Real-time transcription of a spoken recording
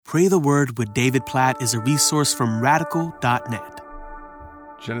Pray the Word with David Platt is a resource from radical.net.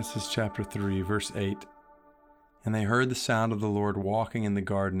 Genesis chapter 3, verse 8. And they heard the sound of the Lord walking in the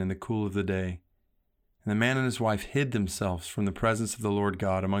garden in the cool of the day. And the man and his wife hid themselves from the presence of the Lord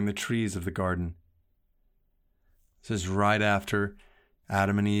God among the trees of the garden. This is right after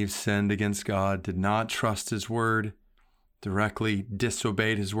Adam and Eve sinned against God, did not trust His word, directly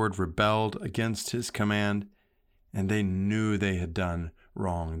disobeyed His word, rebelled against His command, and they knew they had done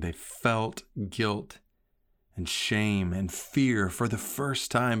wrong. They felt guilt and shame and fear for the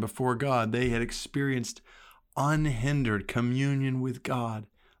first time before God. They had experienced unhindered communion with God,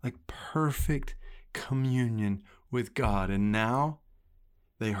 like perfect communion with God. And now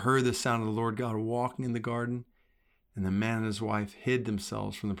they heard the sound of the Lord God walking in the garden, and the man and his wife hid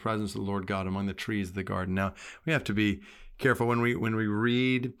themselves from the presence of the Lord God among the trees of the garden. Now, we have to be careful when we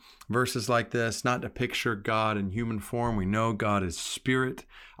read verses like this, not to picture God in human form. We know God is spirit.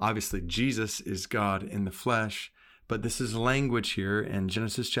 Obviously, Jesus is God in the flesh. But this is language here in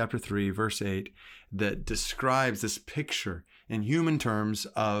Genesis chapter 3, verse 8, that describes this picture in human terms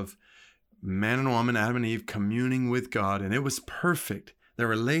of man and woman, Adam and Eve, communing with God. And it was perfect. Their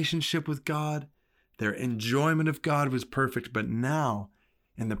relationship with God, their enjoyment of God was perfect. But now,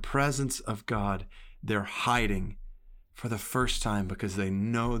 in the presence of God, they're hiding for the first time because they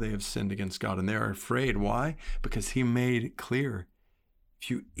know they have sinned against God, and they are afraid. Why? Because He made it clear, if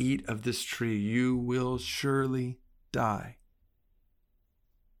you eat of this tree, you will surely die.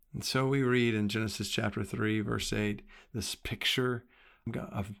 And so we read in Genesis chapter 3, verse 8, this picture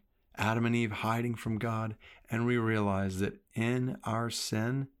of Adam and Eve hiding from God, and we realize that in our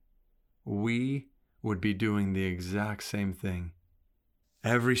sin, we would be doing the exact same thing.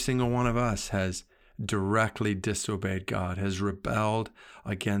 Every single one of us has directly disobeyed God, has rebelled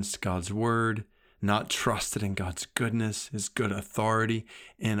against God's word, not trusted in God's goodness, His good authority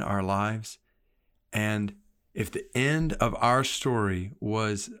in our lives. And if the end of our story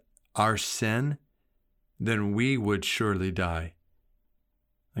was our sin, then we would surely die.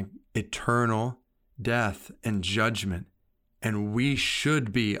 Like eternal death and judgment. And we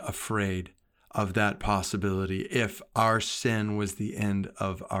should be afraid of that possibility if our sin was the end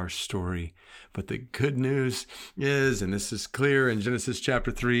of our story. But the good news is, and this is clear in Genesis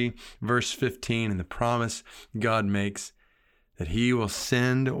chapter 3, verse 15, and the promise God makes, that He will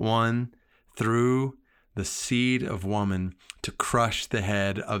send one through the seed of woman to crush the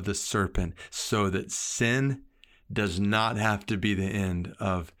head of the serpent, so that sin does not have to be the end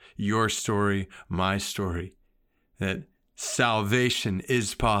of your story, my story. That salvation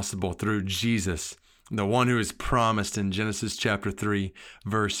is possible through Jesus, the one who is promised in Genesis chapter 3,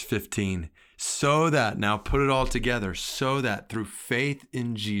 verse 15. So that, now put it all together, so that through faith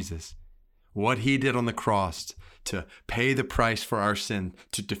in Jesus, what He did on the cross to pay the price for our sin,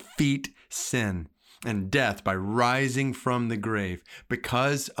 to defeat sin and death by rising from the grave,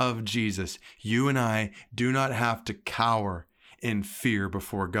 because of Jesus, you and I do not have to cower in fear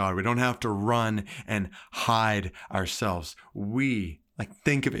before God. We don't have to run and hide ourselves.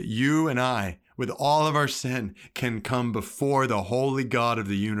 Think of it, you and I, with all of our sin, can come before the holy God of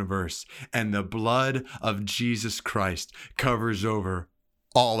the universe, and the blood of Jesus Christ covers over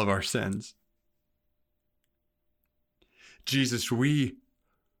all of our sins. Jesus, we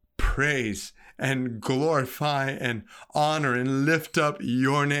praise and glorify and honor and lift up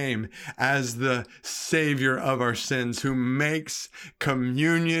your name as the Savior of our sins, who makes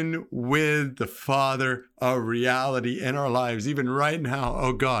communion with the Father a reality in our lives. Even right now,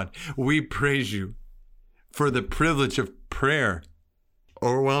 oh God, we praise you for the privilege of prayer.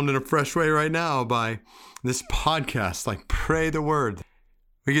 Overwhelmed in a fresh way right now by this podcast, like Pray the Word.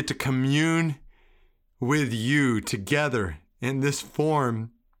 We get to commune with you together in this form.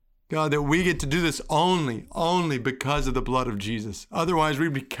 God, that we get to do this only because of the blood of Jesus. Otherwise,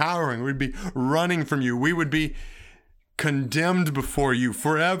 we'd be cowering. We'd be running from you. We would be condemned before you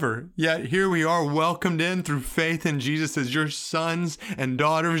forever. Yet here we are, welcomed in through faith in Jesus as your sons and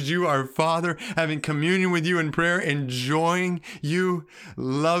daughters. You, our Father, having communion with you in prayer, enjoying you,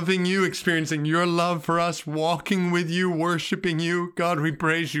 loving you, experiencing your love for us, walking with you, worshiping you. God, we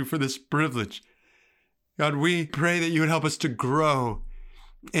praise you for this privilege. God, we pray that you would help us to grow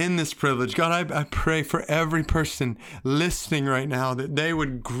in this privilege. God, I pray for every person listening right now that they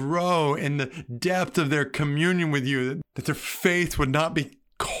would grow in the depth of their communion with you, that their faith would not be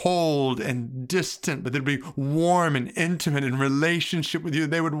cold and distant, but they'd be warm and intimate in relationship with you.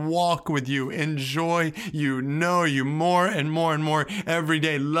 They would walk with you, enjoy you, know you more and more and more every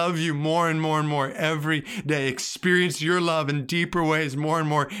day, love you more and more and more every day, experience your love in deeper ways more and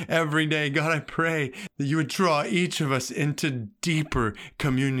more every day. God, I pray that you would draw each of us into deeper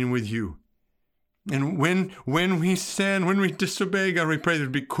communion with you. And when we sin, when we disobey, God, we pray that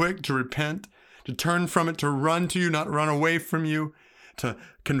we'd be quick to repent, to turn from it, to run to you, not run away from you, to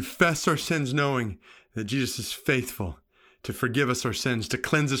confess our sins, knowing that Jesus is faithful to forgive us our sins, to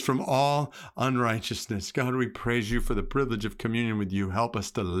cleanse us from all unrighteousness. God, we praise you for the privilege of communion with you. Help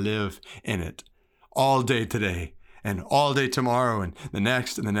us to live in it all day today and all day tomorrow and the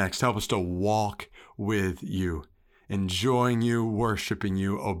next and the next. Help us to walk with you, enjoying you, worshiping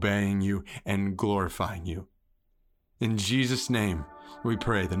you, obeying you, and glorifying you. In Jesus' name we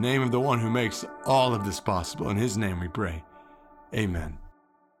pray, the name of the one who makes all of this possible. In his name we pray. Amen.